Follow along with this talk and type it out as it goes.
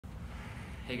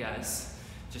Hey guys,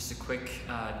 just a quick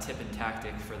tip and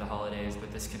tactic for the holidays,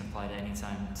 but this can apply to any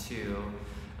time too.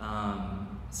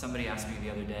 Somebody asked me the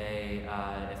other day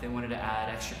if they wanted to add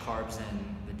extra carbs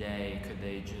in the day, could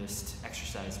they just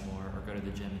exercise more or go to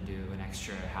the gym and do an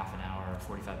extra half an hour or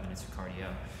 45 minutes of cardio?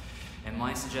 And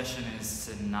my suggestion is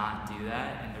to not do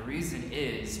that, and the reason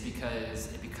is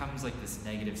because it becomes like this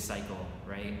negative cycle,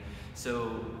 right?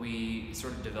 So we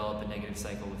sort of develop a negative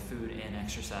cycle with food and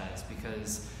exercise,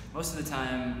 because most of the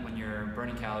time when you're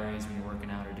burning calories, when you're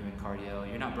working out or doing cardio,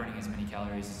 you're not burning as many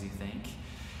calories as you think.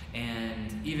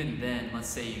 And even then, let's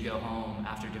say you go home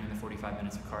after doing the 45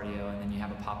 minutes of cardio and then you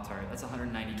have a Pop-Tart, that's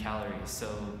 190 calories. So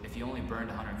if you only burned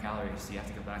 100 calories, you have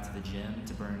to go back to the gym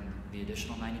to burn the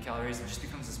additional 90 calories. It just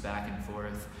becomes this back and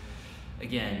forth.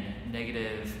 Again,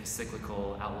 negative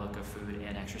cyclical outlook of food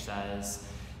and exercise.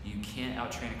 You can't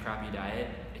out-train a crappy diet.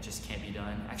 It just can't be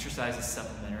done. Exercise is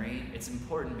supplementary. It's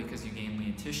important because you gain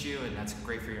lean tissue, and that's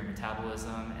great for your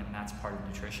metabolism, and that's part of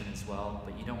nutrition as well.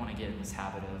 But you don't want to get in this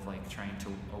habit of like trying to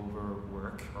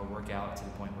overwork or work out to the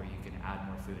point where you can add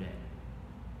more food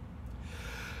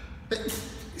in.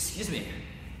 Excuse me.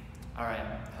 All right,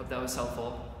 hope that was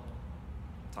helpful.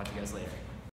 Talk to you guys later.